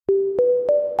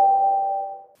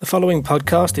The following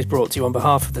podcast is brought to you on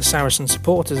behalf of the Saracen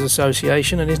Supporters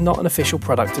Association and is not an official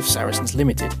product of Saracens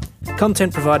Limited.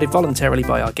 Content provided voluntarily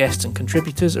by our guests and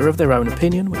contributors are of their own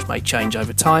opinion, which may change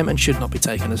over time and should not be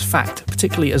taken as fact,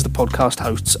 particularly as the podcast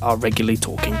hosts are regularly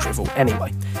talking drivel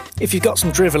anyway. If you've got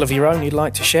some drivel of your own you'd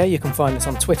like to share, you can find us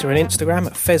on Twitter and Instagram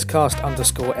at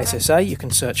fezcast_SSA. You can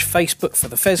search Facebook for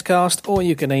the Fezcast, or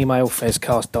you can email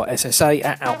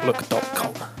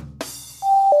fezcast.ssa@outlook.com.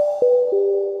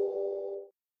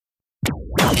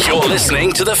 You're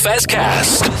listening to the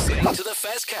Fezcast.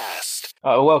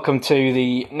 Welcome to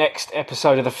the next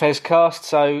episode of the Fezcast.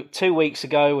 So 2 weeks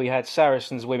ago we had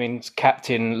Saracens women's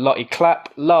captain Lottie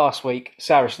Clapp. Last week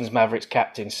Saracens Mavericks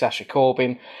captain Sasha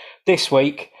Corbin. This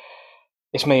week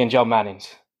it's me and John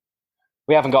Mannings.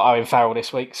 We haven't got Owen Farrell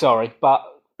this week, sorry, but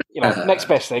next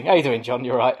best thing. How you doing, John?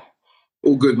 You all right?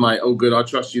 All good, mate. All good. I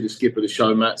trust you to skip of the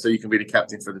show, Matt, so you can be the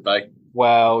captain for the day.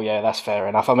 Well, yeah, that's fair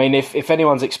enough. I mean, if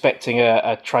anyone's expecting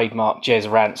a trademark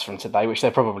Jez rants from today, which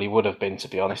there probably would have been, to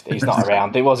be honest, he's not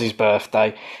around. It was his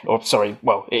birthday.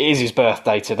 It is his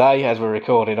birthday today, as we're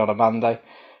recording on a Monday.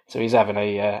 So he's having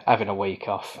a week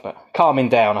off. But calming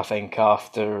down, I think,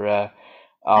 after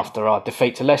our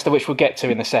defeat to Leicester, which we'll get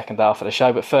to in the second half of the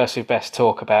show. But first, we'd best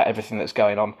talk about everything that's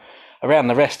going on around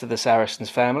the rest of the Saracens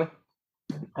family.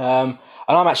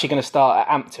 And I'm actually going to start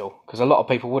at Ampthill, because a lot of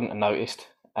people wouldn't have noticed.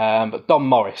 But Dom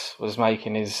Morris was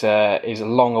making his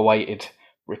long-awaited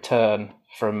return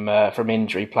from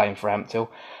injury, playing for Ampthill.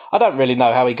 I don't really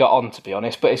know how he got on, to be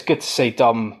honest, but it's good to see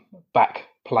Dom back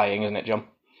playing, isn't it, John?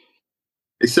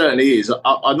 It certainly is.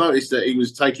 I noticed that he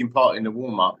was taking part in the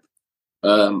warm-up.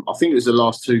 I think it was the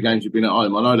last two games he'd been at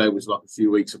home. I know they was like a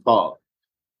few weeks apart,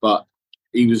 but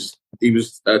he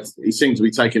seemed to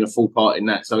be taking a full part in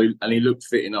that. And he looked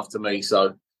fit enough to me.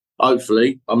 So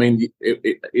hopefully, I mean,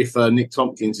 if Nick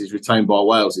Tompkins is retained by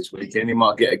Wales this weekend, he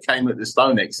might get a game at the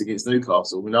Stonex against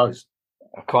Newcastle. Who knows?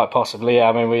 Quite possibly, yeah.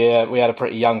 I mean, we had a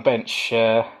pretty young bench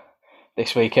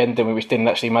this weekend, didn't we, which didn't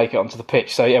actually make it onto the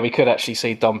pitch. So, yeah, we could actually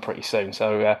see Dom pretty soon.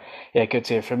 So, good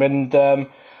to hear from him. And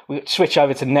we switch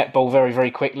over to netball very,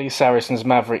 very quickly. Saracens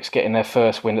Mavericks getting their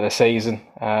first win of the season,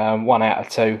 1 out of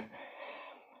 2.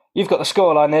 You've got the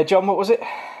scoreline there, John. What was it?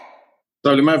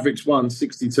 So the Mavericks won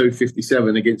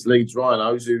 62-57 against Leeds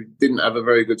Rhinos, who didn't have a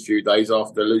very good few days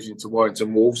after losing to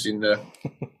Warrington Wolves in the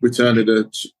return of the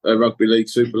Rugby League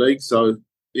Super League. So,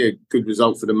 yeah, good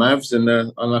result for the Mavs, and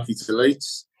unlucky to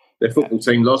Leeds. Their football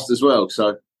team lost as well,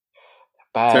 so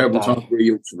terrible time for a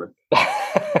Yorkshireman.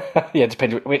 Yeah,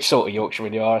 depending which sort of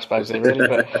Yorkshireman you are, I suppose. Really,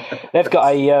 but they've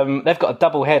got a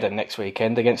double header next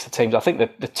weekend against the teams. I think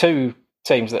the two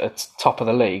teams that are top of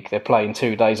the league, they're playing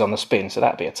 2 days on the spin, so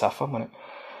that'd be a tough one, wouldn't it?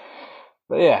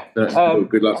 But yeah,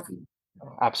 good luck.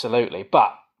 Absolutely.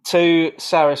 But 2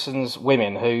 Saracens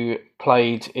women who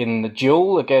played in the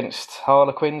duel against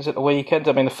Harlequins at the weekend.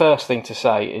 I mean, the first thing to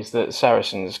say is that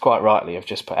Saracens, quite rightly, have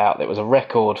just put out that it was a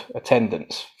record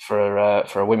attendance for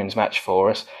a women's match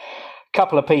for us. A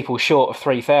couple of people short of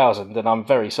 3,000, and I'm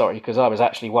very sorry because I was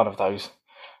actually one of those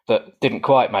that didn't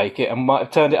quite make it and might have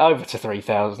turned it over to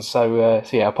 3,000. So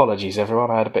yeah, apologies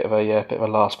everyone. I had a bit of a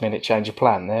last minute change of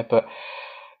plan there, but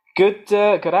good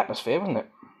atmosphere, wasn't it?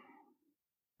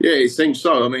 Yeah, it seems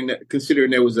so. I mean,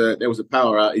 considering there was a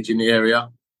power outage in the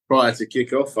area prior to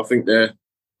kick-off, I think the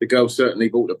girls certainly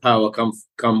brought the power come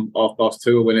 2:30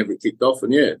 or whenever it kicked off,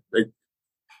 and yeah,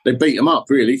 they beat them up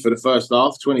really for the first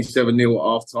half, 27-0 at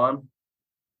half time,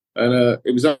 and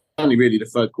it was only really the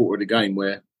third quarter of the game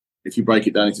where, if you break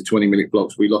it down into 20-minute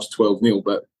blocks, we lost 12-0,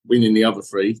 but winning the other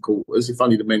 3 quarters. If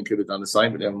only the men could have done the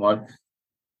same, but never mind.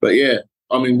 But yeah,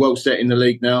 I mean, well set in the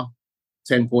league now,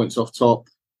 10 points off top.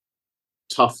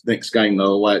 Tough next game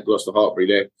though, away at Gloucester Hartpury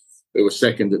there. They were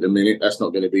second at the minute. That's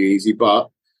not going to be easy, but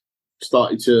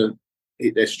started to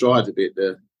hit their stride a bit,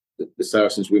 the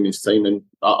Saracens women's team, and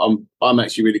I'm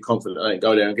actually really confident they can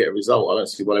go there and get a result. I don't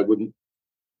see why they wouldn't.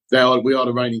 We are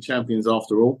the reigning champions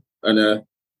after all, and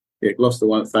yeah, Gloucester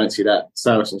won't fancy that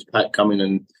Saracens pack coming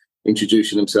and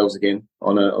introducing themselves again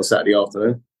on Saturday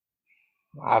afternoon.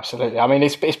 Absolutely. I mean,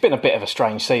 it's been a bit of a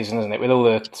strange season, isn't it? With all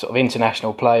the sort of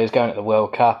international players going to the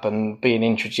World Cup and being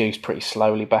introduced pretty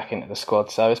slowly back into the squad.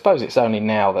 So I suppose it's only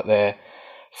now that they're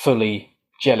fully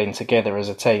gelling together as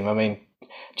a team. I mean,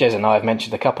 Jez and I have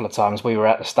mentioned a couple of times we were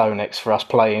at the Stonex for us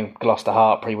playing Gloucester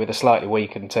Hartpury with a slightly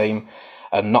weakened team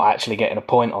and not actually getting a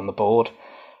point on the board.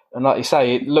 And like you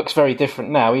say, it looks very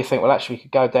different now. You think, well, actually, we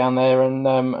could go down there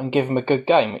and give them a good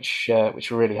game, which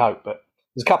we really hope. But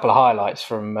there's a couple of highlights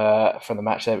from the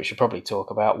match there we should probably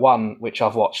talk about. One, which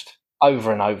I've watched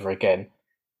over and over again,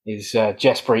 is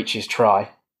Jess Breach's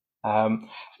try.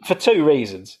 For 2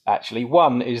 reasons, actually.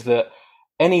 One is that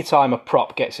any time a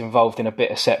prop gets involved in a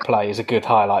bit of set play is a good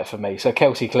highlight for me. So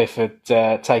Kelsey Clifford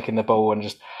taking the ball and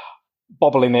just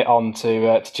bobbling it on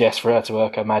to Jess for her to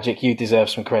work her magic. You deserve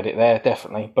some credit there,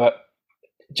 definitely. But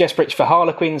Jess Britch for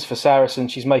Harlequins, for Saracen,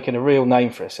 she's making a real name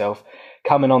for herself,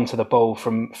 coming onto the ball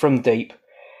from deep.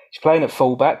 She's playing at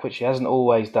fullback, which she hasn't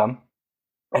always done.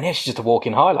 And yeah, she's just a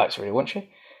walking highlights, really, wasn't she?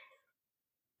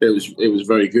 It was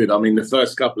very good. I mean, the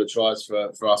first couple of tries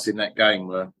for us in that game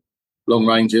were long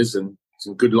ranges and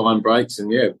some good line breaks.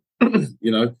 And yeah,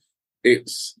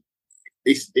 it's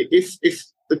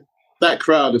that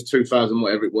crowd of 2,000,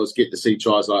 whatever it was, get to see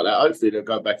tries like that. Hopefully they'll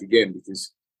go back again,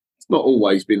 because it's not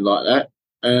always been like that.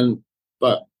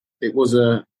 But it was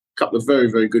a couple of very,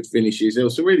 very good finishes. There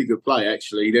was some really good play,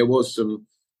 actually. There was some.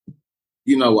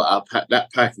 You know what,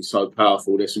 that pack is so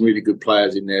powerful. There's some really good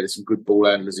players in there. There's some good ball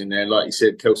handlers in there. Like you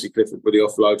said, Kelsey Clifford for the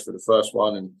offload for the first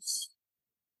one. And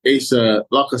it's,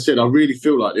 like I said, I really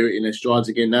feel like they're in their strides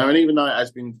again now. And even though it has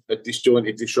been a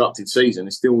disjointed, disrupted season,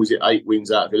 it's still always at 8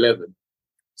 wins out of 11.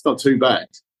 It's not too bad.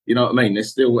 You know what I mean?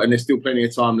 There's still plenty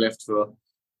of time left for,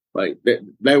 like,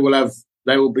 they will have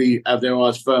their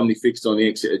eyes firmly fixed on the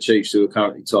Exeter Chiefs, who are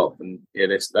currently top. And yeah,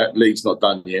 that league's not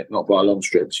done yet, not by a long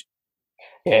stretch.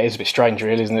 Yeah, it is a bit strange,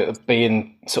 really, isn't it,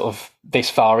 being sort of this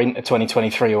far into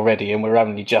 2023 already, and we're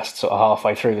only just sort of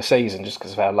halfway through the season just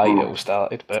because of how late it all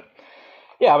started. But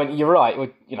yeah, I mean, you're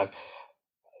right.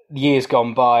 Years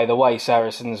gone by, the way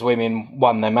Saracens women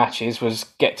won their matches was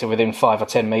get to within 5 or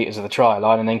 10 metres of the try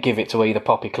line and then give it to either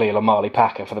Poppy Cleal or Marley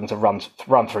Packer for them to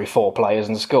run through 4 players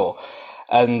and score.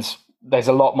 And there's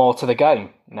a lot more to the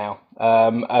game now.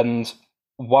 And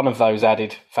one of those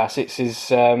added facets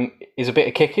is a bit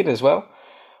of kicking as well,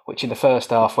 which in the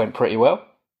first half went pretty well.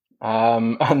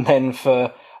 And then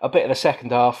for a bit of the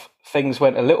second half, things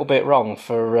went a little bit wrong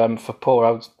for poor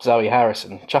old Zoe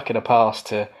Harrison, chucking a pass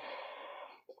to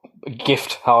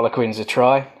gift Harlequins a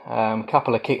try. A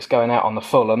couple of kicks going out on the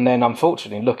full, and then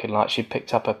unfortunately looking like she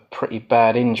picked up a pretty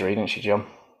bad injury, didn't she, John?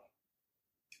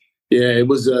 Yeah, it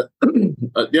was the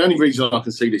only reason I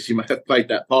can see that she may have played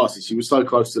that pass is she was so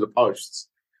close to the posts.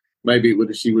 Maybe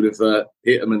she would have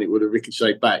hit them and it would have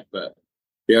ricocheted back, but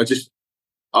yeah,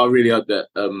 I really hope that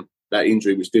that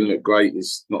injury, which didn't look great,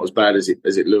 is not as bad as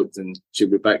it looked, and she'll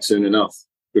be back soon enough.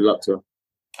 Good luck to her.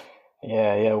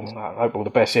 Yeah. Well, I hope all the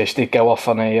best. Yeah, she did go off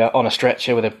on a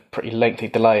stretcher with a pretty lengthy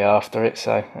delay after it,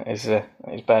 so it's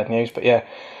bad news. But yeah,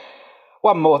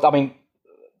 one more. I mean,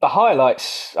 the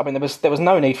highlights. I mean, there was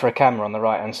no need for a camera on the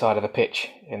right hand side of the pitch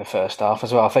in the first half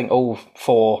as well. I think all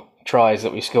 4 tries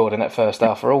that we scored in that first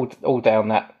half are all down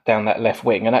that left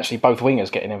wing, and actually both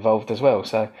wingers getting involved as well.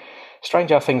 So strange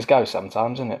how things go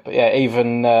sometimes, isn't it? But yeah,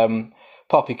 even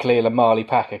Poppy Cleal and Marley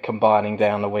Packer combining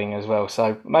down the wing as well.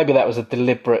 So maybe that was a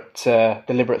deliberate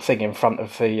thing in front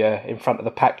of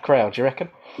the packed crowd. Do you reckon?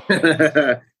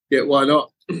 Yeah, why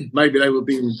not? Maybe they were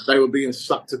being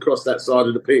sucked across that side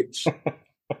of the pitch.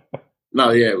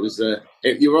 No, yeah, it was.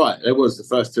 You're right. There was the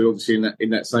first 2, obviously, in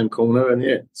that same corner, and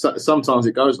yeah, sometimes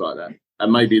it goes like that.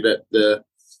 And maybe that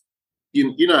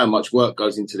you know how much work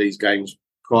goes into these games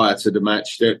prior to the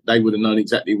match. They would have known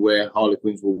exactly where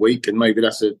Harlequins were weak, and maybe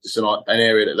that's just an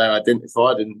area that they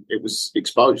identified, and it was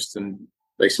exposed, and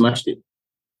they smashed it.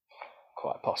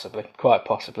 Quite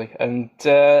possibly. And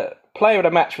player of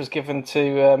the match was given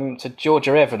to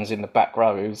Georgia Evans in the back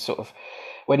row, who's sort of,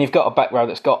 when you've got a back row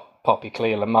that's got Poppy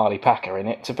Cleal and Marley Packer in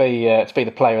it, to be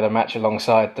the player of the match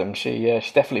alongside them, she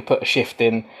definitely put a shift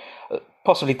in.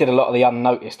 Possibly did a lot of the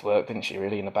unnoticed work, didn't she?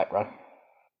 Really, in the back row.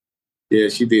 Yeah,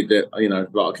 she did.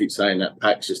 Like I keep saying, that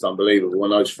pack's just unbelievable.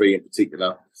 And those 3 in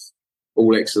particular,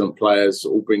 all excellent players,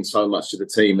 all bring so much to the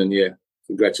team. And yeah,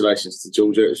 congratulations to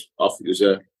Georgia. I think it was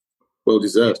well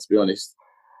deserved, to be honest.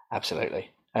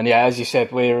 Absolutely. And yeah, as you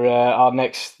said, we're our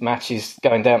next match is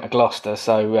going down to Gloucester,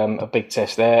 so a big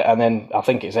test there, and then I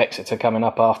think it's Exeter coming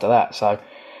up after that. So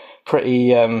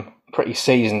pretty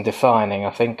season defining, I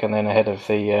think, and then ahead of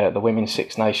the Women's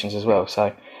Six Nations as well.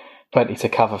 So plenty to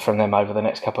cover from them over the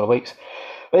next couple of weeks.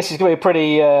 This is going to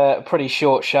be a pretty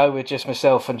short show with just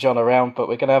myself and John around, but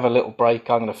we're going to have a little break.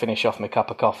 I'm going to finish off my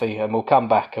cup of coffee, and we'll come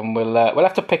back and we'll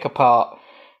have to pick apart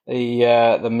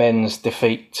the men's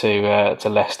defeat to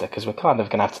Leicester, because we're kind of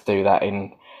going to have to do that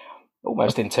in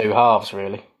almost in 2 halves,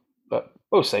 really. But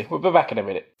we'll see. We'll be back in a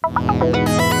minute.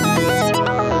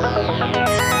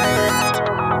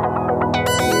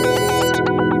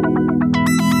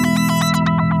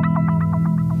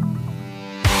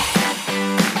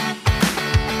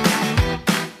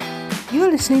 You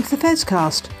are listening to the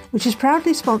Fezcast, which is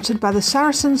proudly sponsored by the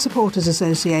Saracen Supporters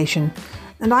Association,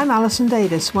 and I'm Alison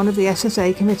Davis, one of the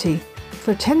SSA committee.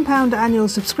 For a £10 annual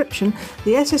subscription,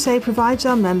 the SSA provides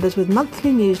our members with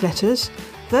monthly newsletters,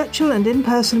 virtual and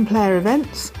in-person player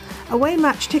events, away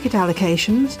match ticket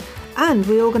allocations, and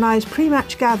we organise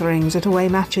pre-match gatherings at away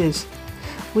matches.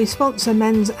 We sponsor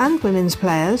men's and women's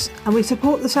players, and we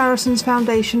support the Saracens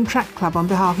Foundation Track Club on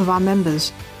behalf of our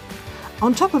members.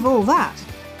 On top of all that,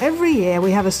 every year we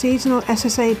have a seasonal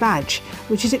SSA badge,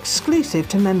 which is exclusive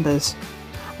to members.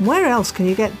 Where else can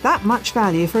you get that much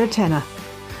value for a tenner?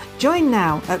 Join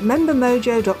now at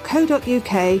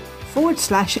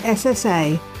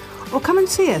membermojo.co.uk/SSA, or come and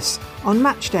see us on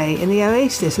match day in the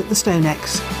Oasis at the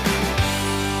Stonex.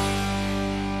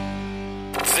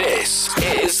 This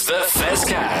is the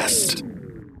Fezcast.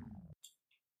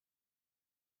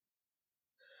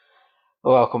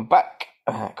 Welcome back.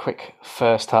 Quick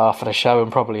first half of the show,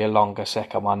 and probably a longer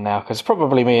second one now, because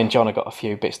probably me and John have got a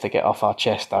few bits to get off our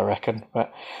chest, I reckon.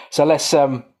 But so let's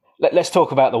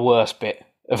talk about the worst bit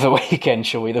of the weekend,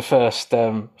 shall we? The first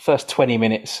 20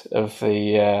 minutes of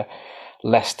the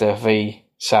Leicester v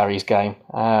Sarries game,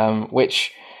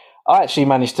 which I actually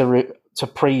managed to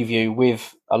preview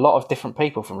with a lot of different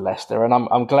people from Leicester, and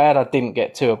I'm glad I didn't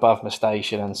get too above my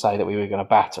station and say that we were going to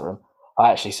batter them.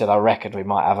 I actually said I reckoned we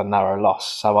might have a narrow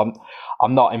loss, so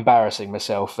I'm not embarrassing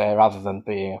myself there, other than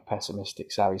being a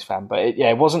pessimistic Sarries fan. But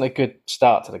it wasn't a good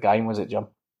start to the game, was it, John?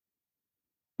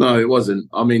 No, it wasn't.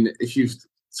 I mean, if you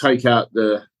take out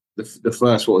the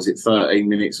first, 13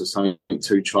 minutes or something,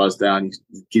 2 tries down,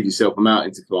 you give yourself a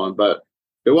mountain to climb. But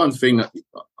the one thing that,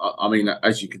 I mean,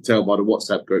 as you can tell by the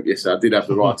WhatsApp group yesterday, I did have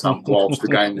the right time whilst the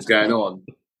game was going on.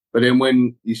 But then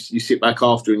when you sit back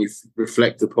after and you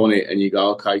reflect upon it and you go,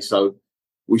 okay, so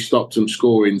we stopped them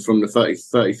scoring from the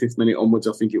 35th minute onwards,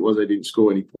 I think it was. They didn't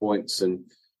score any points and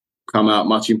come out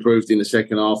much improved in the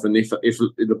second half. And if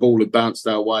the ball had bounced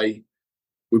our way,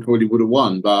 we probably would have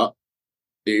won. But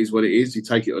it is what it is. You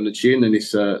take it on the chin, and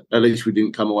it's at least we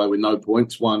didn't come away with no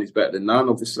points. One is better than none,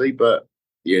 obviously. But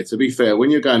yeah, to be fair,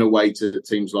 when you're going away to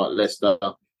teams like Leicester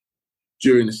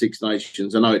during the Six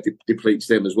Nations, I know it depletes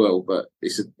them as well, but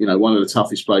it's one of the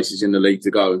toughest places in the league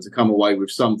to go, and to come away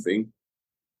with something,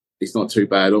 it's not too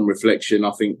bad. On reflection,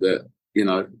 I think that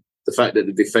the fact that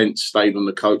the defence stayed on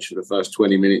the coach for the first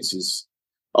 20 minutes is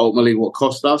ultimately what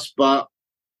cost us. But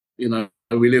we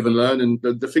live and learn, and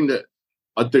the thing that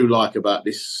I do like about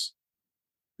this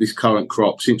current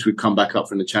crop since we've come back up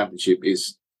from the Championship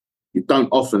is you don't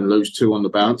often lose 2 on the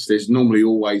bounce. There's normally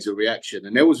always a reaction.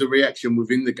 And there was a reaction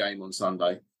within the game on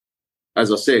Sunday.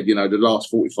 As I said, the last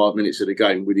 45 minutes of the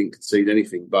game, we didn't concede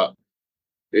anything. But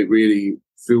it really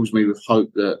fills me with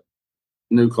hope that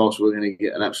Newcastle are going to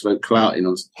get an absolute clouting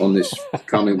on this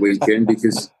coming weekend,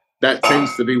 because that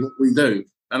tends to be what we do.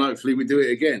 And hopefully we do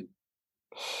it again.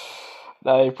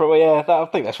 No, probably, yeah. I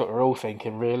think that's what we're all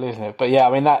thinking, really, isn't it? But yeah,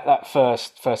 I mean, that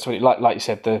first 20, like you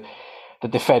said, the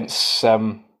defence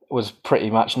was pretty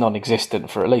much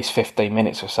non-existent for at least 15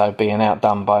 minutes or so, being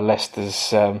outdone by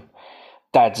Leicester's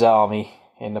dad's army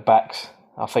in the backs.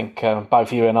 I think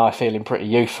both you and I feeling pretty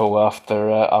youthful after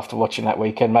watching that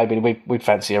weekend. Maybe we'd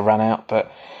fancy a run out,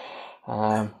 but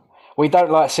we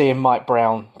don't like seeing Mike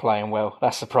Brown playing well.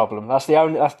 That's the problem. That's the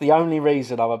only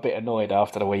reason I'm a bit annoyed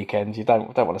after the weekend. You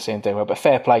don't want to see him do well. But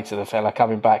fair play to the fella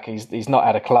coming back. He's not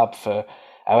had a club for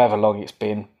however long it's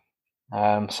been.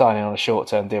 Signing on a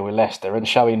short-term deal with Leicester and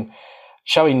showing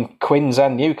Quins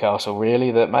and Newcastle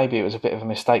really that maybe it was a bit of a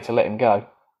mistake to let him go.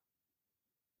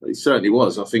 It certainly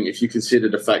was. I think if you consider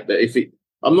the fact that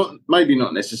maybe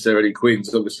not necessarily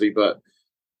Quins, obviously, but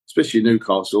especially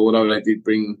Newcastle, although they did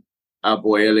bring our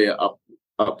boy Elliott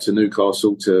up to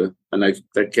Newcastle and they've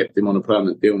kept him on a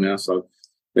permanent deal now, so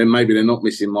then maybe they're not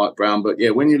missing Mike Brown. But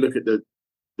yeah, when you look at the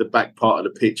back part of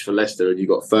the pitch for Leicester, and you've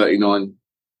got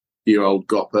 39-year-old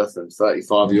Gopperth and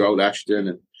 35-year-old Ashton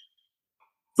and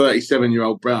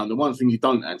 37-year-old Brown, the one thing you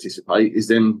don't anticipate is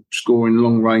them scoring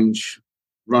long-range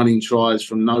running tries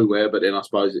from nowhere. But then I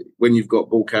suppose when you've got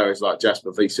ball carriers like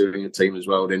Jasper Wiese in the team as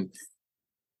well, then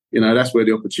that's where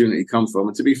the opportunity comes from.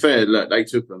 And to be fair, look, they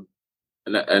took them,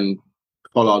 and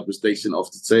Pollard was decent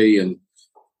off the tee, and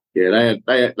yeah,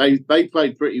 they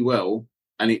played pretty well.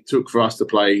 And it took for us to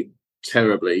play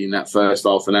terribly in that first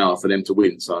half an hour for them to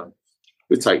win. So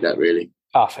we'll take that, really.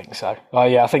 I think so. Oh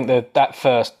yeah, I think that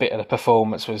first bit of the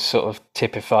performance was sort of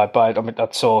typified by. I mean, I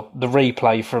saw the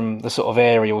replay from the sort of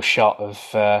aerial shot of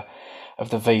the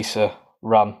Wiese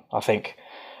run, I think,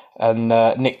 and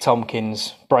Nick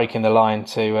Tompkins breaking the line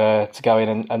to go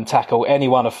in and tackle any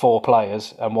one of 4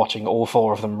 players, and watching all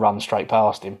 4 of them run straight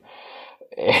past him.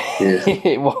 Yeah.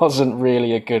 It wasn't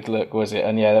really a good look, was it?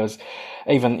 And yeah, there was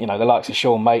even the likes of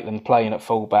Sean Maitland playing at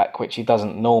fullback, which he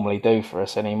doesn't normally do for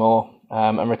us anymore.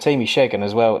 and Rotimi Şegun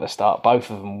as well at the start. Both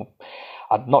of them,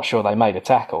 I'm not sure they made a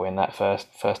tackle in that first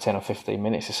 10 or 15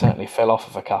 minutes. It certainly fell off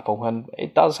of a couple, and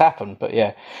it does happen. But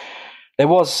yeah, there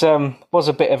was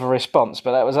a bit of a response,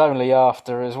 but that was only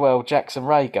after as well Jackson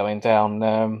Ray going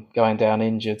down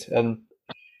injured, and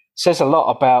says a lot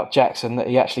about Jackson that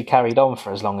he actually carried on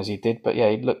for as long as he did. But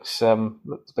yeah, he looks to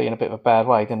be in a bit of a bad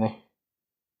way, doesn't he?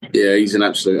 Yeah, he's an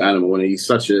absolute animal, and he's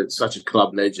such a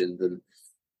club legend. And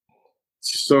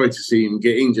sorry to see him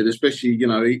get injured, especially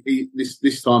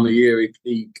this time of year.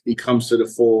 He comes to the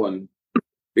fore, and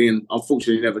being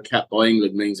unfortunately never capped by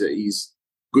England means that he's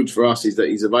good for us. Is that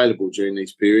he's available during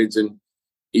these periods, and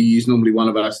he's normally one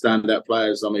of our standout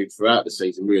players. I mean, throughout the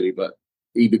season, really, but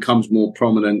he becomes more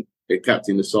prominent,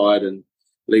 captain the side, and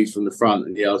leads from the front.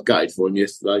 And yeah, I was gutted for him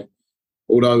yesterday.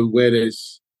 Although where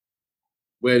there's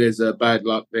a bad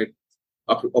luck, there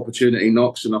opportunity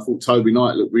knocks, and I thought Toby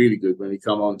Knight looked really good when he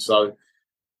come on. So,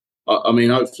 I mean,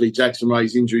 hopefully Jackson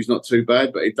Ray's injury is not too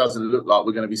bad, but it doesn't look like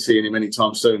we're going to be seeing him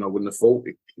anytime soon. I wouldn't have thought.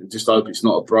 Just hope it's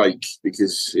not a break,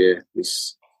 because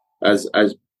it's as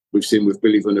we've seen with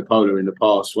Billy Vunipola in the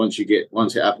past. Once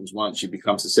it happens once, you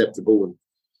become susceptible, and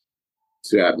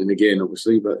it's happening again,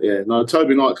 obviously. But yeah, no,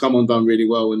 Toby Knight come on, done really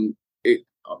well, and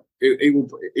it will,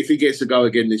 if he gets to go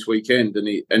again this weekend and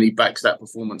he backs that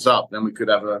performance up, then we could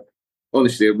have a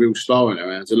real star in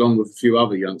our hands, along with a few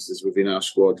other youngsters within our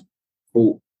squad.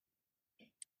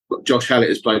 Josh Hallett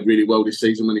has played really well this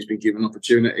season when he's been given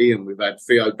opportunity, and we've had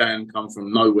Theo Dan come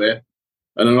from nowhere.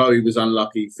 And I know he was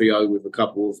unlucky, Theo, with a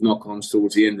couple of knock-ons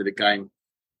towards the end of the game.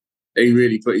 He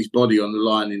really put his body on the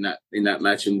line in that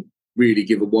match and really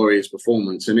give a Warriors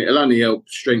performance, and it'll only help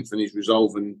strengthen his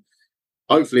resolve, and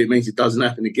hopefully it means it doesn't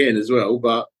happen again as well.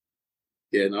 But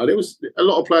yeah, no, there was a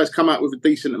lot of players come out with a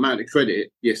decent amount of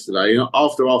credit yesterday.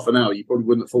 After half an hour, you probably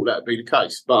wouldn't have thought that would be the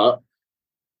case, but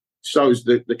shows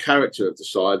that the character of the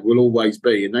side will always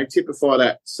be, and they typify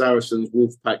that Saracens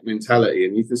Wolfpack mentality,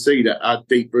 and you can see that how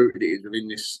deep rooted it is within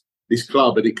this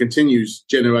club, and it continues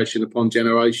generation upon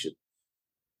generation.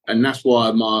 And that's why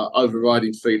my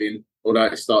overriding feeling, although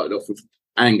it started off with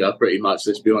anger pretty much,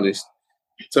 let's be honest,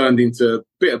 turned into a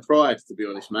bit of pride, to be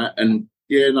honest, Matt. And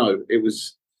yeah, no, it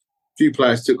was a few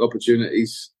players took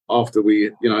opportunities after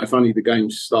if only the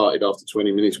game started after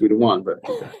 20 minutes, we'd have won. But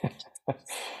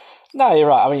no, you're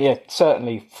right. I mean, yeah,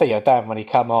 certainly Theo Dan, when he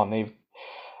come on, the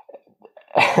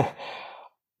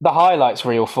highlights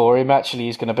reel for him actually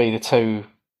is going to be the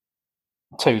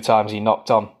two times he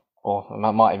knocked on, or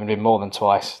it might even been more than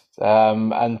twice.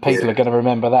 And people are going to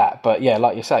remember that. But yeah,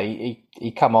 like you say,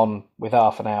 he come on with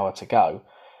half an hour to go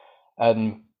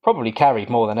and probably carried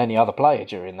more than any other player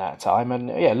during that time. And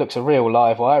yeah, looks a real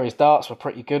live wire. His darts were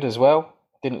pretty good as well.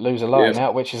 Didn't lose a line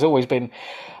out, which has always been,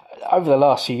 over the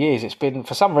last few years, it's been,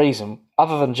 for some reason,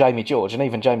 other than Jamie George, and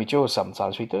even Jamie George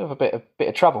sometimes, we do have a bit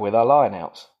of trouble with our line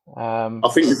outs. I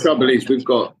think the trouble is we've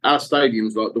got our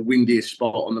stadium's like the windiest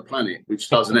spot on the planet, which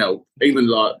doesn't help. Even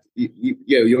like,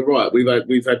 you're right.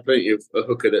 We've had plenty of a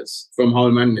hooker that's from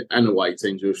home and away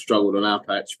teams who have struggled on our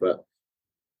patch. But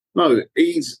no,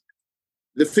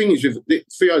 the thing is with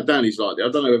Theo Dan is like, I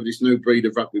don't know whether this new breed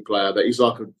of rugby player, that he's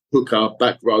like a hooker,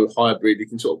 back row hybrid. He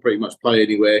can sort of pretty much play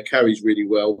anywhere, carries really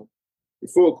well.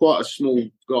 For quite a small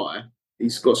guy,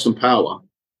 he's got some power.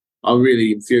 I'm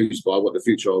really enthused by what the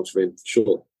future holds for him, for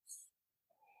sure.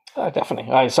 Oh, definitely.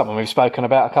 It's something we've spoken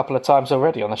about a couple of times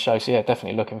already on the show. So yeah,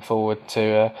 definitely looking forward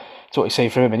to what you see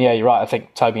from him. And yeah, you're right. I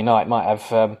think Toby Knight might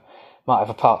have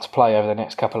a part to play over the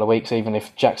next couple of weeks, even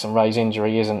if Jackson Ray's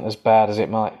injury isn't as bad as it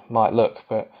might look.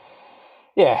 But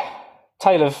yeah,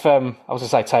 tale of I was going to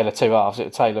say tale of two halves. It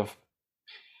was a tale of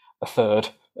a third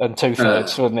and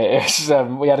 2/3, wasn't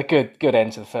it? We had a good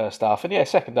end to the first half, and yeah,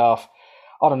 second half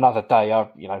on another day,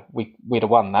 we'd have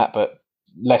won that, but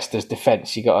Leicester's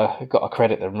defence, you got to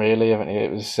credit them, really, haven't you?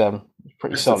 It was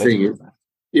pretty solid.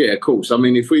 Yeah, of course. I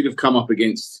mean, if we'd have come up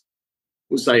against,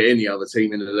 we'll say, any other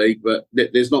team in the league, but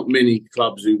there's not many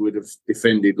clubs who would have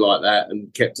defended like that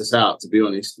and kept us out, to be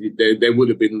honest. There would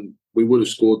have been, we would have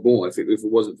scored more if it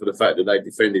wasn't for the fact that they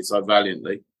defended so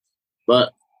valiantly.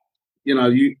 But you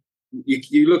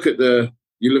look at the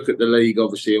league,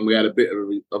 obviously, and we had a bit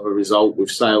of a result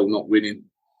with Sale not winning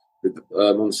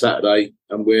on Saturday,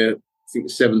 and we're, I think,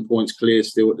 7 points clear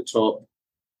still at the top,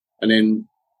 and then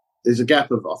there's a gap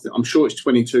of, I'm sure it's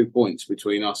 22 points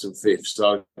between us and fifth.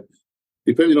 So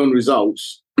depending on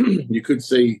results, you could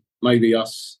see maybe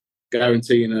us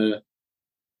guaranteeing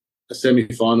a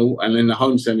semi-final and then the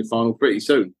home semi-final pretty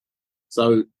soon.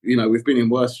 So, we've been in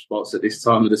worse spots at this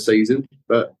time of the season,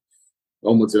 but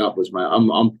onwards and upwards, mate.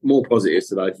 I'm more positive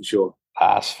today for sure.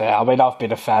 That's fair. I mean, I've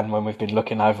been a fan when we've been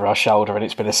looking over our shoulder, and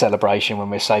it's been a celebration when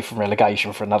we're safe from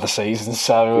relegation for another season.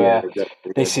 So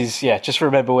Exactly. this is just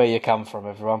remember where you come from,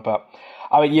 everyone. But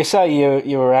I mean, you say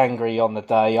you were angry on the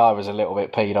day. I was a little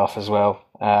bit peed off as well,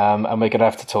 and we're going to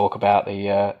have to talk about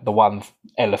the one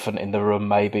elephant in the room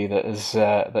maybe that has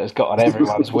got on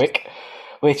everyone's wick,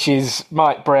 which is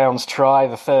Mike Brown's try,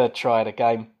 the third try of the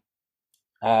game.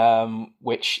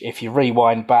 Which, if you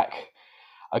rewind back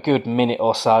a good minute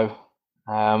or so,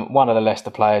 one of the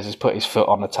Leicester players has put his foot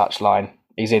on the touchline.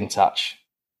 He's in touch.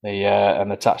 And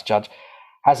the touch judge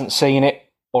hasn't seen it,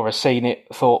 or has seen it,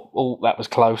 thought, oh, that was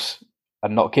close,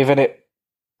 and not given it.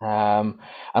 And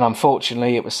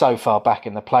unfortunately, it was so far back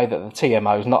in the play that the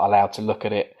TMO is not allowed to look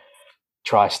at it.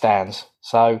 Try stands.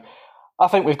 So I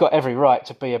think we've got every right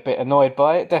to be a bit annoyed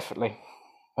by it, definitely.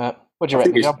 What do you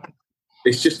reckon, John?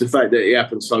 It's just the fact that it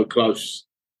happened so close.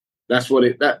 That's what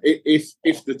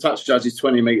if the touch judge is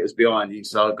 20 metres behind you,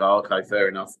 so I go, okay, fair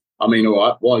enough. I mean, all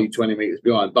right, why are you 20 metres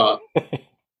behind? But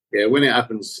yeah, when it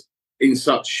happens he's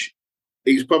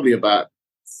probably about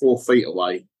 4 feet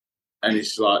away, and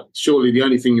it's like, surely the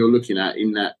only thing you're looking at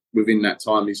within that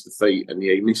time is the feet, and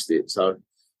he missed it. So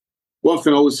one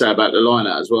thing I would say about the line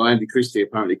out as well, Andy Christie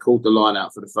apparently called the line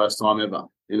out for the first time ever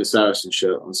in a Saracen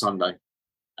shirt on Sunday,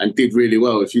 and did really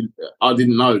well. I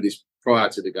didn't know this prior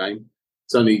to the game.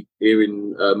 It's only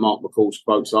hearing Mark McCall's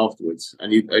quotes afterwards.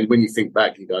 And when you think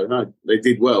back, you go, no, they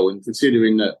did well. And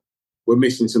considering that we're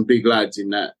missing some big lads in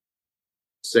that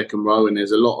second row, and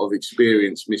there's a lot of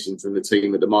experience missing from the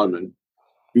team at the moment,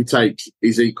 you take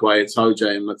Ezekiel,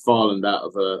 Toje and McFarland out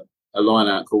of a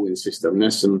line-out calling system, and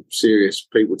there's some serious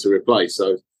people to replace.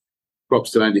 So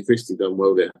props to Andy Christie, done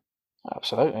well there.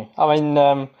 Absolutely. I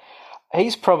mean,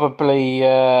 he's probably,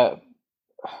 I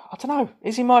don't know,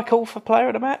 is he my call for player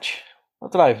of the match? I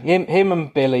don't know. Him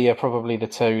and Billy are probably the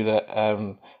two that,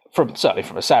 certainly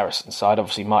from a Saracen side.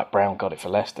 Obviously, Mike Brown got it for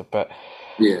Leicester, but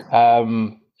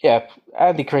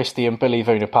Andy Christie and Billy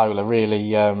Vunipola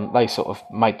really they sort of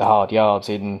made the hard yards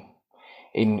in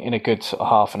a good sort of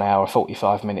half an hour,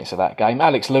 45 minutes of that game.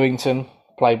 Alex Lewington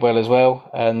played well as well,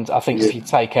 and I think if you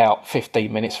take out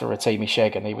 15 minutes for Rotimi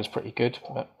Shegan, he was pretty good.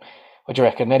 But what do you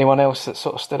reckon? Anyone else that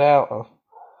sort of stood out? Or?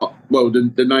 Well,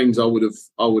 the names I would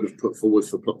have put forward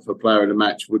for player of the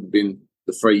match would have been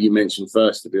the three you mentioned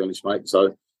first, to be honest, mate.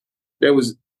 So there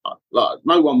was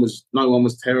no one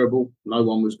was terrible, no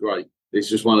one was great. It's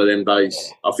just one of them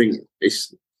days. I think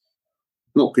it's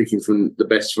not picking from the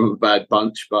best from a bad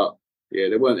bunch, but yeah,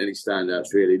 there weren't any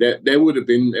standouts really. There would have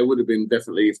been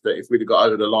definitely if we'd have got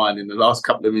over the line in the last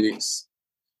couple of minutes.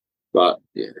 But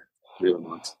yeah, real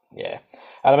nice. Yeah.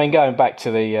 And I mean, going back to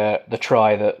the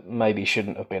try that maybe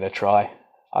shouldn't have been a try,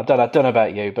 I don't know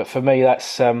about you, but for me,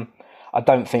 that's I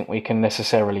don't think we can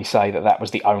necessarily say that was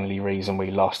the only reason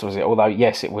we lost, was it? Although,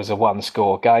 yes, it was a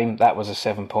one-score game. That was a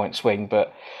 7-point swing,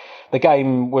 but the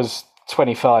game was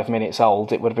 25 minutes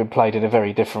old. It would have been played in a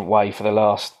very different way for the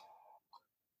last,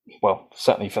 well,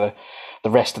 certainly for the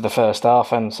rest of the first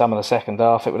half and some of the second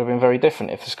half. It would have been very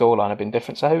different if the scoreline had been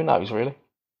different. So who knows, really?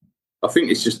 I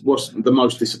think it's just what's the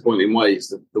most disappointing way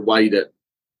is the way that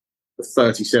the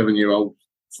 37-year-old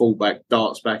fullback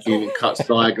darts back in and cuts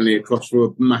diagonally across through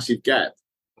a massive gap,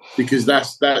 because that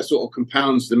sort of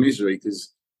compounds the misery,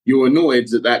 because you're annoyed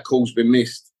that call's been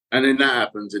missed, and then that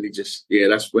happens, and he just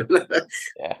that's when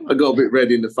I got a bit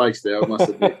red in the face there, I must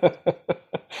admit.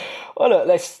 Well, look,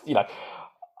 let's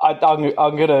I'm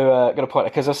going to point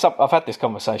it, because I've had this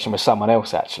conversation with someone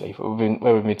else actually. We've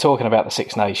been talking about the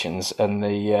Six Nations and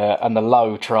the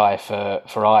low try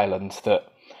for Ireland, that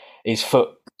his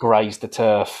foot grazed the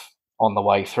turf on the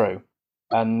way through,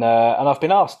 and I've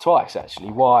been asked twice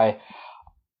actually why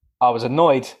I was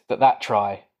annoyed that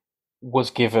try was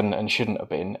given and shouldn't have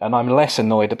been, and I'm less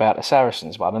annoyed about the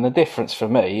Saracens one. And the difference for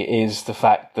me is the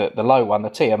fact that the low one, the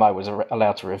TMO was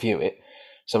allowed to review it,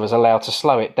 so was allowed to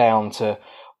slow it down to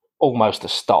almost a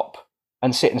stop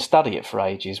and sit and study it for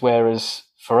ages. Whereas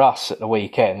for us at the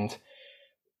weekend,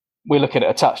 we're looking at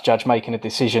a touch judge making a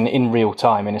decision in real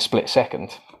time in a split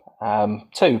second.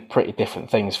 Two pretty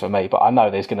different things for me, but I know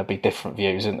there's going to be different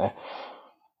views, isn't there?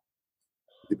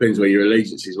 Depends where your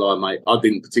allegiances lie, mate. I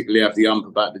didn't particularly have the ump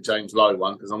about the James Lowe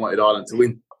one because I wanted Ireland to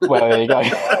win. Well, there you go.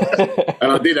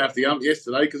 And I did have the ump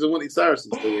yesterday because I wanted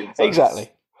Saracens to win. So.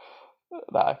 Exactly.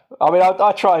 No, I mean,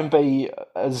 I try and be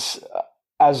as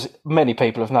many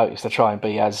people have noticed, I try and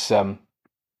be as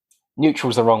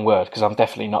neutral's the wrong word, because I'm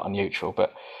definitely not a neutral,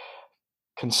 but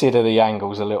consider the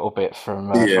angles a little bit from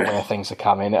where things are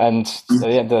coming. And at the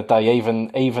end of the day,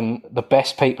 even the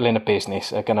best people in a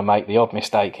business are going to make the odd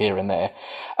mistake here and there.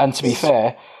 And to be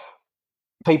fair,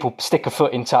 people stick a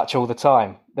foot in touch all the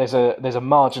time. There's a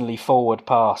marginally forward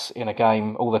pass in a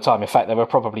game all the time. In fact, there were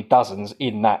probably dozens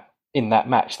in that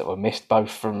match that were missed,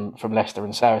 both from Leicester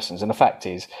and Saracens. And the fact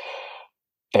is,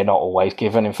 they're not always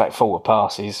given. In fact, forward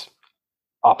passes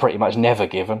are pretty much never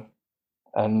given.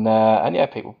 And yeah,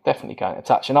 people definitely going to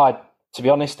touch. And to be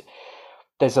honest,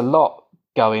 there's a lot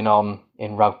going on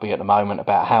in rugby at the moment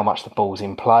about how much the ball's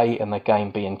in play and the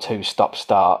game being too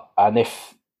stop-start. And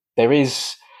if there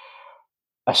is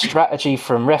a strategy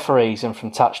from referees and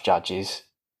from touch judges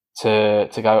to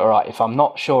go, all right, if I'm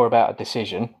not sure about a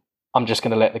decision, I'm just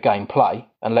going to let the game play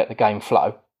and let the game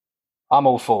flow, I'm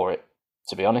all for it,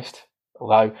 to be honest.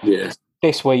 Although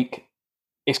this week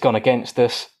it's gone against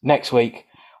us. Next week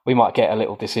we might get a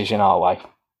little decision our way.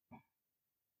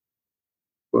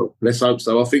 Well, let's hope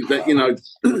so. I think that,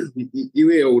 you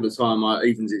hear all the time it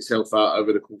evens itself out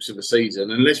over the course of a season.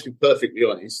 And let's be perfectly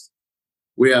honest,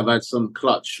 we have had some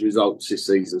clutch results this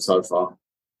season so far.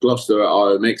 Gloucester at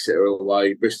home, Exeter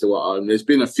away, Bristol at home. There's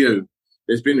been a few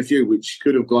which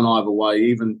could have gone either way.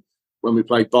 Even when we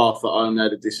played Bath at home, they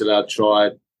had a disallowed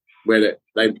try where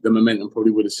the momentum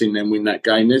probably would have seen them win that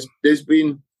game. There's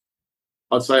been,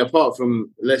 I'd say, apart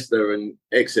from Leicester and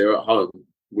Exeter at home,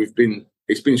 it's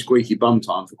been squeaky bum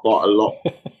time for quite a lot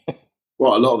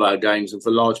of our games and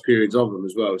for large periods of them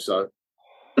as well. So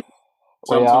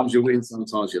sometimes you win,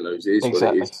 sometimes you lose. It is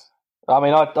exactly what it is. I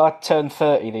mean, I turned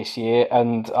 30 this year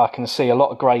and I can see a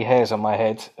lot of grey hairs on my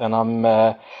head, and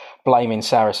I'm blaming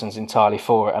Saracens entirely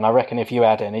for it. And I reckon if you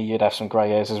had any, you'd have some grey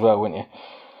hairs as well, wouldn't you?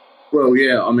 Well,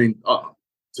 yeah. I mean,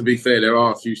 to be fair, there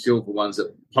are a few silver ones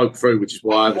that poke through, which is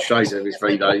why I have a shave every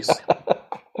 3 days.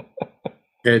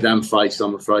 Hair damn face,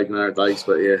 I'm afraid, nowadays,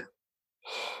 but yeah.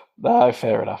 No,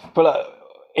 fair enough. But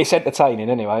it's entertaining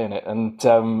anyway, isn't it?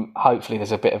 And hopefully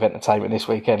there's a bit of entertainment this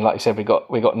weekend. Like you said, we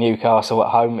got Newcastle at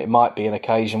home. It might be an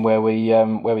occasion where we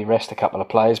rest a couple of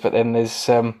players, but then there's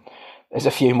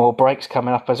a few more breaks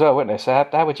coming up as well, wouldn't there? So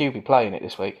how would you be playing it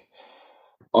this week?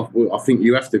 I think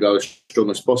you have to go as strong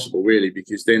as possible, really,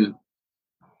 because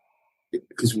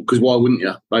why wouldn't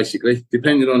you, basically?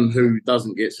 Depending on who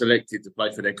doesn't get selected to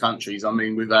play for their countries. I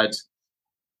mean, we've had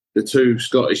the 2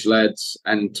 Scottish lads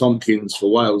and Tompkins for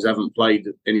Wales haven't played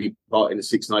any part in the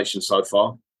Six Nations so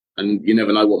far. And you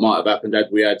never know what might have happened had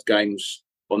we had games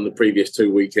on the previous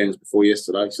 2 weekends before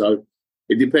yesterday. So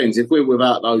it depends. If we're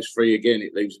without those 3 again,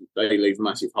 they leave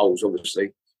massive holes,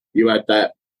 obviously. You add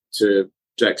that to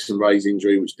Jackson Ray's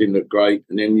injury, which didn't look great.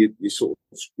 And then you're sort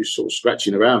of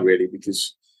scratching around, really,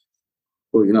 because,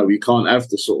 well, we can't have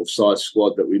the sort of size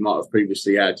squad that we might have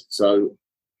previously had. So,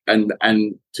 and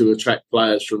to attract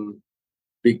players from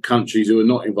big countries who are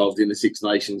not involved in the Six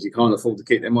Nations, you can't afford to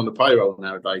keep them on the payroll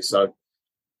nowadays. So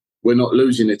we're not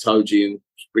losing Itoje and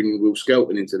bringing Will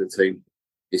Skelton into the team.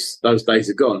 Those days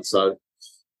are gone. So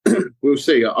we'll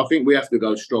see. I think we have to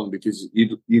go strong, because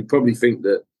you'd probably think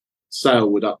that Sale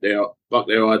would up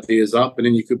their ideas up, and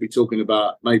then you could be talking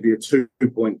about maybe a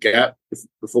 2-point gap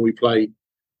before we play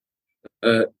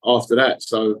after that.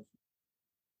 So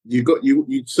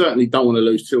you certainly don't want to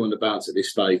lose 2 on the bounce at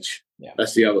this stage. Yeah.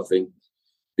 That's the other thing,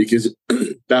 because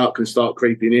doubt can start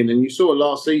creeping in. And you saw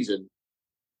last season,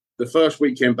 the first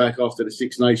weekend back after the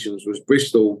Six Nations was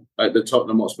Bristol at the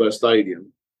Tottenham Hotspur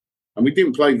Stadium, and we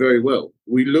didn't play very well.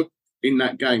 We looked in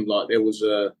that game like there was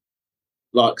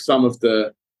some of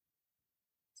the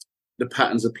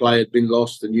patterns of play had been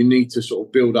lost, and you need to sort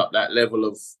of build up that level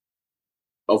of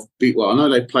big. Well, I know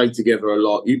they played together a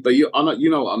lot, but I know, you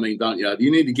know what I mean, don't you?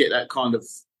 You need to get that kind of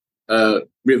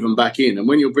rhythm back in, and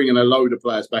when you're bringing a load of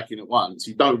players back in at once,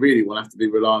 you don't really want to have to be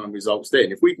relying on results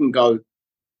then. If we can go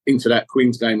into that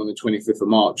Queen's game on the 25th of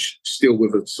March still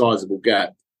with a sizable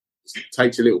gap, it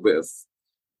takes a little bit of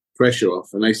pressure off,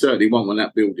 and they certainly won't want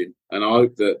that building. And I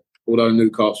hope that, although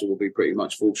Newcastle will be pretty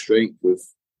much full strength with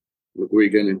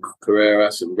McGuigan and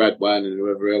Carreras and Radwan and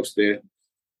whoever else there,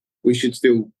 we should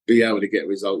still be able to get a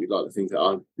result. You'd like to think at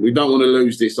home. We don't want to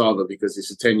lose this either, because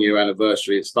it's a 10-year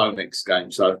anniversary at Stonex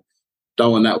game. So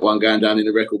don't want that one going down in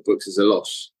the record books as a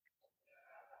loss.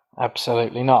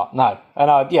 Absolutely not, no. And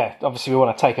obviously we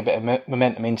want to take a bit of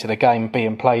momentum into the game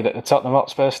being played at the Tottenham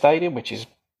Hotspur Stadium, which is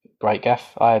great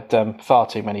gaff. I had far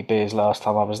too many beers last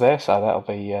time I was there, so that'll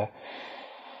be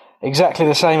exactly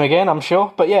the same again, I'm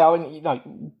sure. But yeah,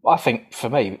 I think for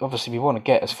me, obviously we want to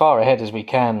get as far ahead as we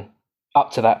can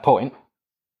up to that point,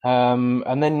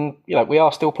 and then we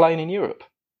are still playing in Europe.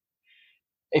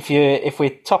 If we're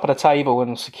top of the table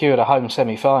and secured a home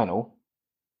semi-final,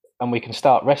 and we can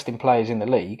start resting players in the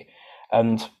league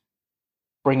and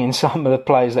bringing some of the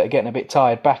players that are getting a bit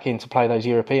tired back in to play those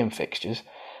European fixtures,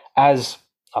 as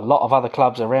a lot of other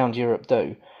clubs around Europe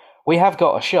do, we have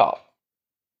got a shot.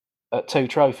 at 2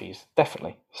 trophies,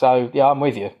 definitely. So yeah, I'm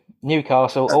with you.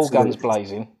 Newcastle, all guns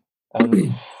blazing,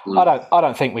 and I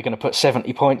don't think we're going to put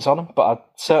 70 points on them, but I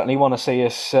certainly want to see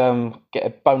us get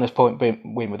a bonus point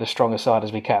win with as strong a side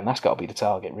as we can. That's got to be the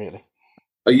target, really.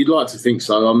 You'd like to think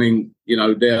so. I mean,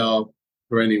 they are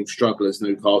perennial strugglers,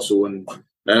 Newcastle, and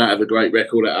they don't have a great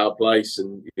record at our place.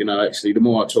 And actually, the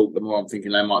more I talk, the more I'm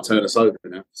thinking they might turn us over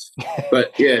now.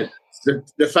 But yeah,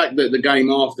 the fact that the game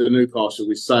after Newcastle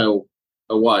we Sale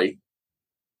away.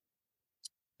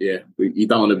 Yeah, you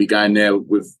don't want to be going there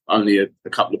with only a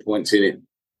couple of points in it.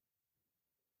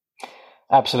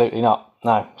 Absolutely not.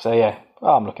 No. So, yeah,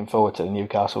 I'm looking forward to the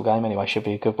Newcastle game anyway. Should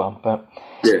be a good one. But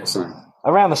yeah, same.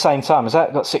 Around the same time as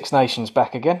that, got Six Nations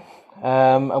back again.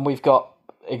 And we've got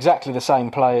exactly the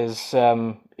same players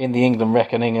in the England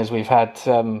reckoning as we've had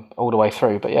all the way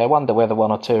through. But, yeah, I wonder whether one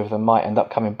or two of them might end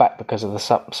up coming back because of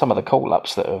some of the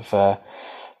call-ups that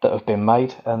have been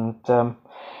made. And...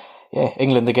 yeah,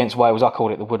 England against Wales. I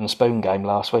called it the wooden spoon game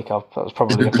last week. That was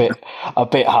probably a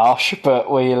bit harsh, but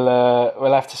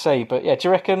we'll have to see. But yeah, do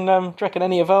you reckon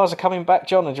any of ours are coming back,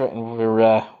 John? Or do you reckon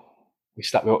we're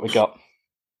stuck with what we got?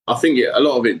 I think a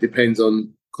lot of it depends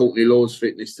on Courtney Lawes'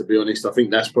 fitness. To be honest, I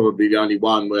think that's probably the only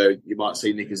one where you might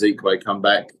see Nick Ezekwe come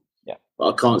back. Yeah,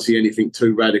 but I can't see anything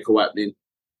too radical happening.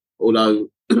 Although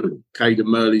Caden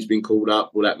Murley's been called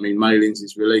up, will that mean Malins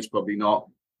is released? Probably not.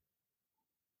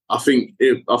 I think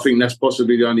that's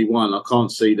possibly the only one. I can't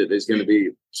see that there's going to be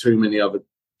too many other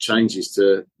changes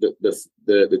to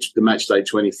the match day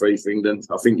 23 for England.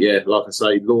 I think, yeah, like I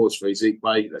say, Lawes for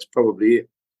Ezekwe, that's probably it.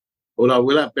 Although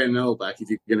we'll have Ben Earl back if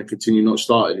you're going to continue not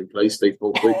starting him, please, Steve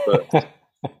Borthwick. But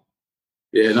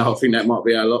yeah, no, I think that might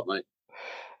be our lot, mate.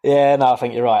 Yeah, no, I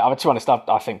think you're right. I mean, to be honest,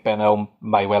 I think Ben Earl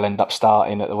may well end up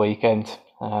starting at the weekend.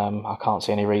 I can't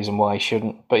see any reason why he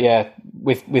shouldn't. But yeah,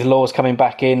 with Lawes coming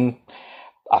back in,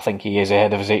 I think he is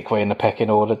ahead of Ezekwe in the pecking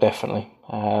order, definitely.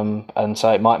 And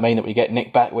so it might mean that we get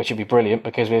Nick back, which would be brilliant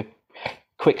because we're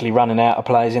quickly running out of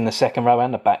players in the second row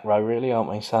and the back row, really, aren't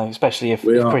we? So especially if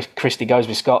Christie goes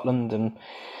with Scotland and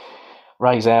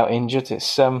Ray's out injured,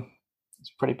 it's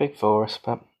pretty big for us.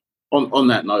 But on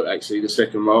that note, actually, the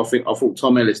second row, I thought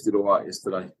Tom Ellis did all right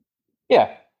yesterday.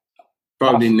 Yeah,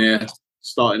 thrown in there,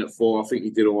 starting at 4. I think he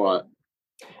did all right.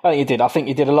 I think he did. I think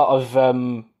he did a lot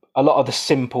of the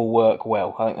simple work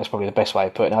well. I think that's probably the best way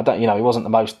of putting it. He wasn't the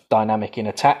most dynamic in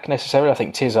attack necessarily. I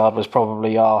think Tizard was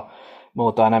probably our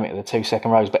more dynamic of the 2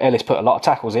 second rows, but Ellis put a lot of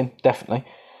tackles in, definitely.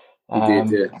 He did,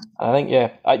 yeah. I think,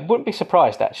 yeah, I wouldn't be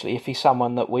surprised actually if he's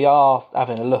someone that we are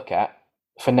having a look at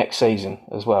for next season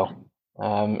as well,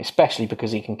 especially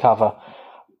because he can cover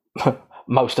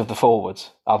most of the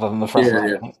forwards other than the front row.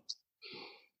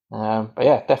 Yeah. But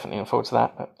yeah, definitely looking forward to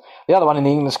that. But the other one in the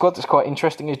England squad that's quite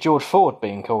interesting is George Ford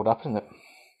being called up, isn't it?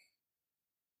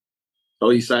 Oh,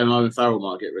 you're saying Owen Farrell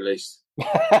might get released?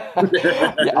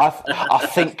 Yeah, I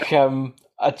think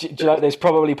there's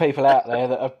probably people out there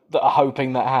that are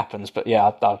hoping that happens, but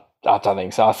yeah, I don't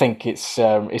think so. I think it's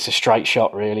a straight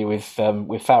shot really with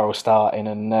Farrell starting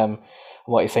and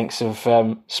what he thinks of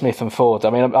Smith and Ford.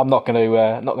 I mean, I'm not going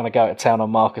to go to town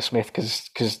on Marcus Smith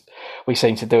because we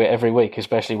seem to do it every week,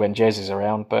 especially when Jez is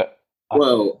around. But I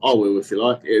will if you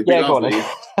like. It'd be lovely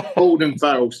if Ford and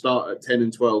Farrell start at 10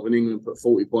 and 12 and England put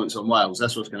 40 points on Wales.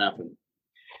 That's what's going to happen.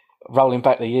 Rolling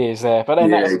back the years there, but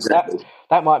then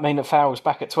that might mean that Farrell's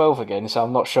back at 12 again. So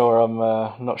I'm not sure I'm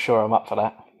up for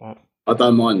that. I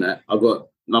don't mind that. I've got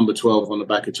number 12 on the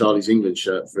back of Charlie's England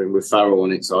shirt for him with Farrell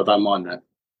on it, so I don't mind that.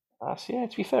 Yeah,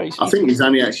 to be fair, I think he's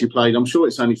only actually played. I'm sure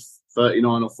it's only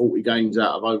 39 or 40 games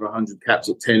out of over 100 caps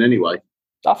at 10 anyway.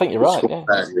 I think you're right. Yeah,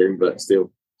 bad him, but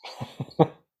still.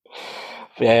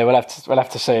 Yeah, we'll have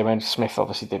to see. I mean, Smith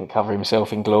obviously didn't cover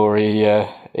himself in glory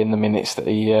in the minutes that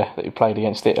he played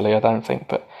against Italy. I don't think,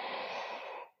 but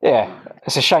yeah,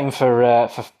 it's a shame for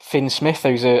Finn Smith,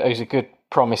 who's a good,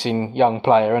 promising young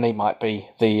player, and he might be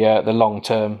the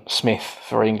long-term Smith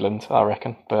for England, I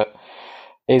reckon. But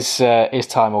his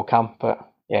time will come. But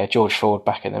yeah, George Ford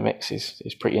back in the mix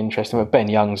is pretty interesting. But Ben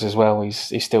Youngs as well.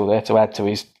 He's still there to add to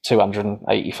his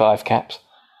 285 caps.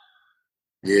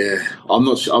 Yeah, I'm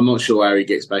not sure how he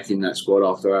gets back in that squad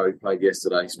after how he played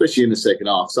yesterday, especially in the second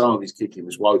half. Some of his kicking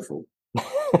was woeful.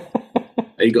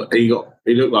 He looked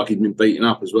like he'd been beaten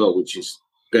up as well, which is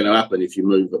going to happen if you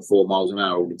move at 4 miles an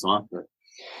hour all the time. But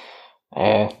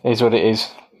yeah, it is what it is.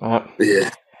 Yeah.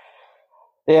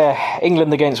 Yeah,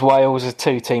 England against Wales are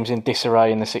 2 teams in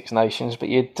disarray in the Six Nations, but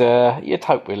you'd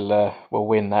hope we'll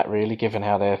win that really, given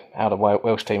how the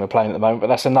Welsh team are playing at the moment. But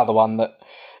that's another one that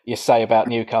you say about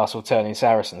Newcastle turning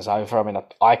Saracens over. I mean,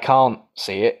 I can't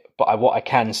see it, but what I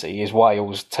can see is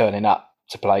Wales turning up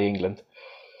to play England.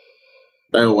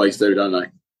 They always do, don't they?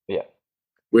 Yeah.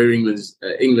 Where England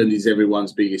is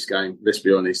everyone's biggest game. Let's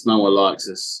be honest. No one likes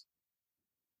us.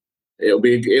 It'll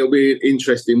be an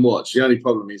interesting watch. The only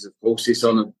problem is, of course, it's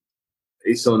on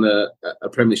a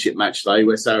Premiership match day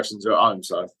where Saracens are at home.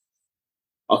 So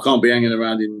I can't be hanging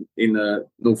around in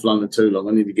North London too long.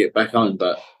 I need to get back home,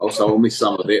 but also I'll miss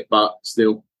some of it. But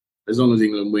still, as long as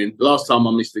England win. Last time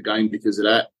I missed the game because of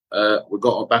that. We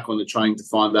got back on the train to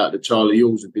find out that Charlie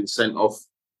Ewels had been sent off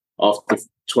after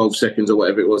 12 seconds or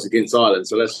whatever it was against Ireland.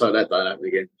 So let's hope that don't happen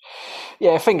again.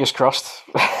 Yeah, fingers crossed.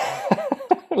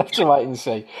 We'll have to wait and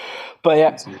see. But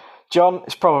yeah, John,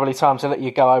 it's probably time to let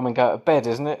you go home and go to bed,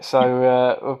 isn't it?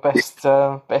 So we'll best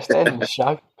end the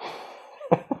show.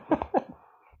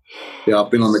 Yeah,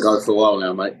 I've been on the go for a while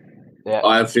now, mate. Yeah.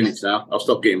 I have finished now. I'll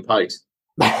stop getting paid.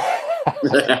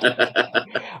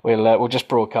 We'll just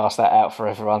broadcast that out for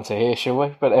everyone to hear, shall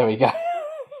we? But there we go.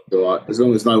 All right. As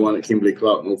long as no one at Kimberley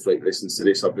Clark Northfleet listens to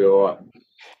this, I'll be all right.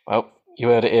 Well, you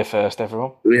heard it here first,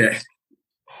 everyone. Yeah.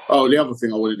 Oh, the other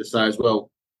thing I wanted to say as well,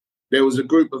 there was a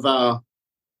group of our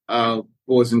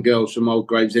boys and girls from Old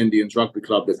Gravesend Rugby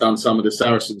Club that done some of the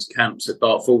Saracens camps at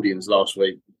Dartfordians last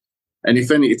week. And if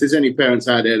there's any parents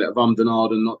out there that have ummed and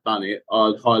ahed and not done it,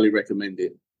 I'd highly recommend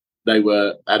it. They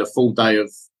had a full day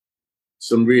of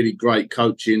some really great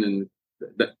coaching, and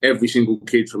every single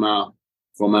kid from our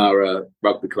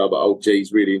rugby club at Old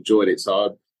G's really enjoyed it.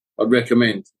 So I'd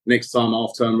recommend next time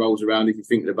half term rolls around, if you're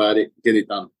thinking about it, get it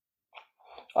done.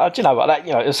 Do you know what? That,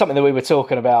 it was something that we were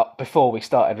talking about before we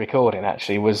started recording.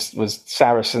 Actually, was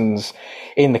Saracens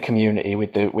in the community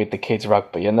with the kids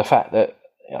rugby, and the fact that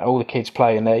all the kids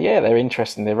playing there, they're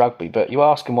interested in their rugby, but you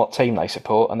ask them what team they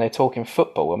support, and they're talking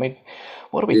football. I mean,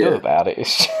 what do we do about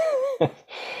it?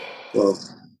 Well,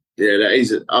 yeah, that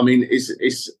is. I mean,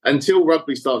 it's until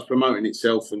rugby starts promoting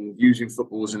itself and using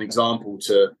football as an example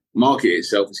to market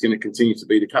itself, it's going to continue to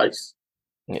be the case.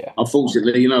 Yeah.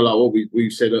 Unfortunately, like what we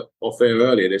said off air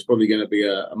earlier, there's probably going to be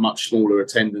a much smaller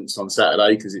attendance on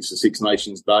Saturday because it's a Six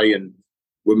Nations Day and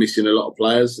we're missing a lot of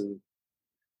players. And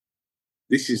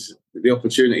this is the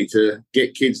opportunity to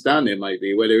get kids down there,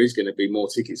 maybe where there is going to be more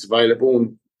tickets available,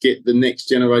 and get the next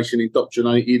generation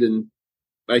indoctrinated, and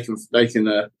they can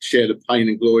share the pain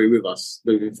and glory with us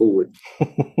moving forward.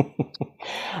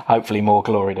 Hopefully more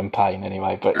glory than pain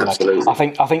anyway, but I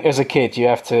think as a kid you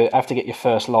have to get your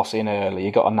first loss in early.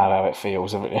 You've got to know how it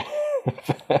feels, haven't you?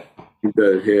 You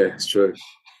do, yeah, it's true.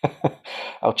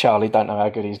 Oh, Charlie don't know how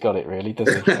good he's got it, really,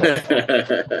 does he?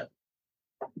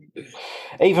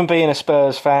 Even being a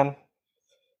Spurs fan,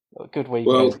 a good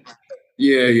weekend. Well,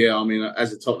 yeah. I mean,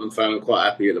 as a Tottenham fan, I'm quite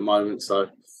happy at the moment, so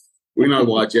we know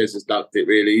why Jez has ducked it,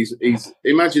 really. He's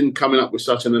imagine coming up with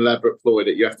such an elaborate ploy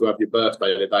that you have to have your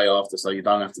birthday the day after so you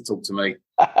don't have to talk to me.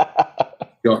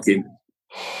 Shocking.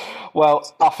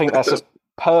 Well, I think that's a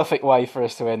perfect way for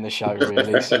us to end the show,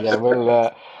 really. So, yeah,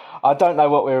 we'll... I don't know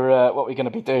what we're going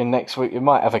to be doing next week. We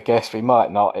might have a guest, we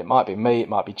might not. It might be me, it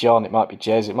might be John, it might be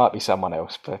Jez, it might be someone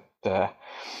else. But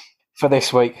for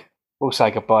this week, we'll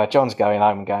say goodbye. John's going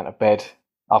home and going to bed.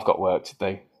 I've got work to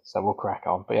do. So we'll crack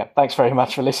on. But yeah, thanks very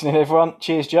much for listening, everyone.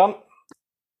 Cheers, John.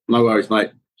 No worries,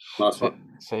 mate. Nice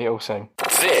one. See you all soon.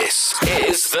 This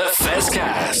is the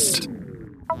Fezcast.